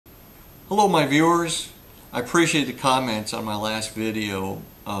Hello my viewers. I appreciate the comments on my last video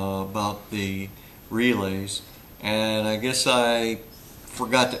about the relays, and I guess I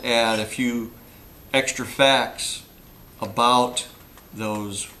forgot to add a few extra facts about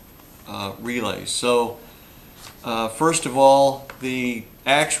those relays. So first of all, the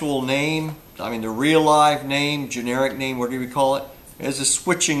actual name, the real live name, generic name, whatever we call it, is a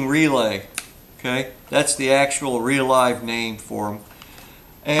switching relay. Okay, that's the actual real live name for them.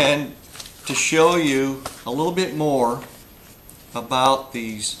 And to show you a little bit more about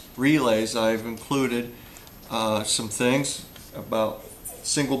these relays, I've included some things about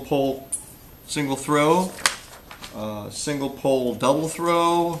single pole, single throw, single pole double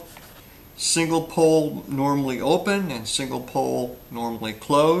throw, single pole normally open and single pole normally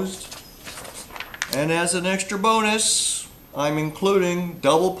closed. And as an extra bonus, I'm including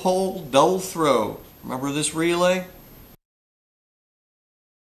double pole double throw. Remember this relay?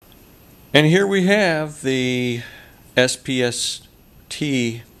 And here we have the Sps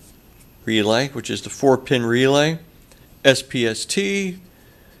T relay, which is the 4-pin relay. SPST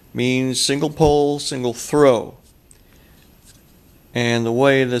means single pole, single throw. And the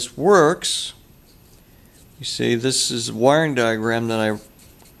way this works, you see this is a wiring diagram that I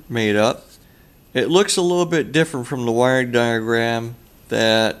made up. It looks a little bit different from the wiring diagram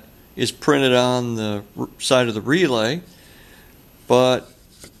that is printed on the side of the relay, but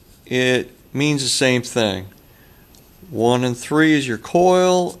it means the same thing. 1 and 3 is your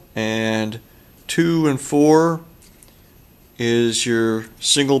coil, and 2 and 4 is your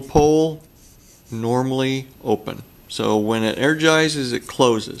single pole normally open. So when it energizes, it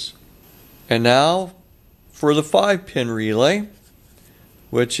closes. And now for the 5-pin relay,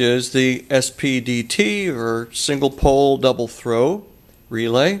 which is the SPDT, or single pole double throw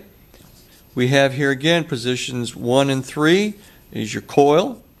relay. We have here again positions 1 and 3 is your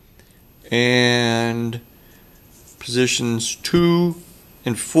coil, and positions 2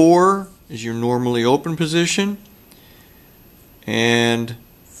 and 4 is your normally open position, and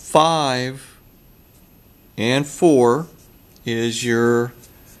 5 and 4 is your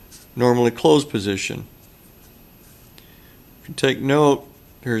normally closed position. If you take note,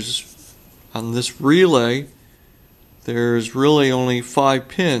 on this relay there's really only 5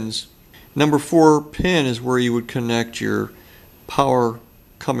 pins. Number 4 pin is where you would connect your power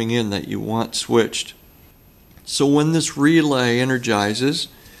coming in that you want switched. So when this relay energizes,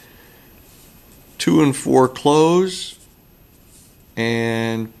 2 and 4 close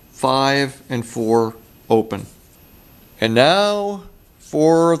and 5 and 4 open. And now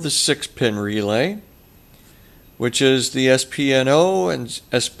for the 6-pin relay, which is the SPNO and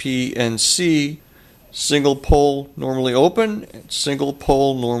SPNC, single pole normally open and single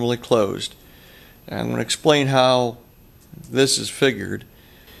pole normally closed. And I'm going to explain how this is figured.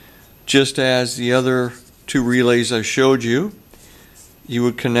 Just as the other 2 relays I showed you, you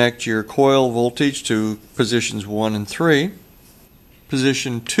would connect your coil voltage to positions 1 and 3.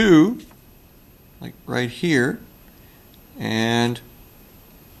 Position 2, like right here, and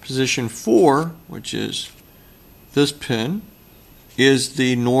position 4, which is this pin, is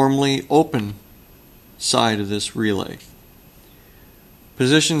the normally open side of this relay.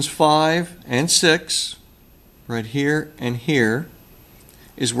 Positions 5 and 6, right here and here,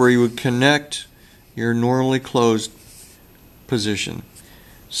 is where you would connect your normally closed position.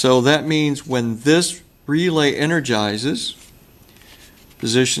 So that means when this relay energizes,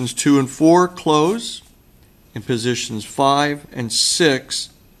 positions 2 and 4 close and positions 5 and 6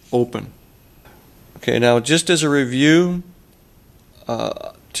 open. Okay, now just as a review,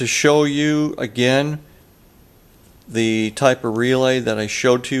 to show you again the type of relay that I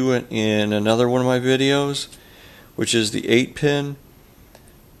showed to you in another one of my videos, which is the 8-pin.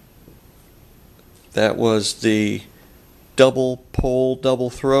 That was the double pole double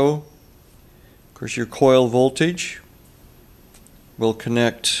throw. Of course, your coil voltage will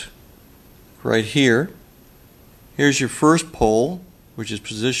connect right here. Here's your first pole, which is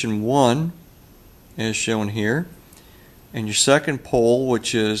position 1 as shown here, and your second pole,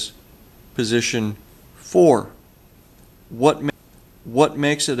 which is position 4. What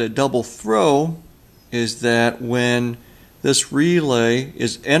makes it a double throw is that when this relay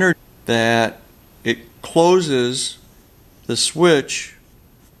is energized, that it closes the switch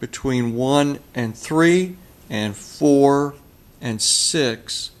between 1 and 3 and 4 and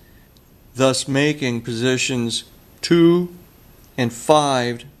 6, thus making positions 2 and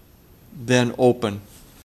 5 then open.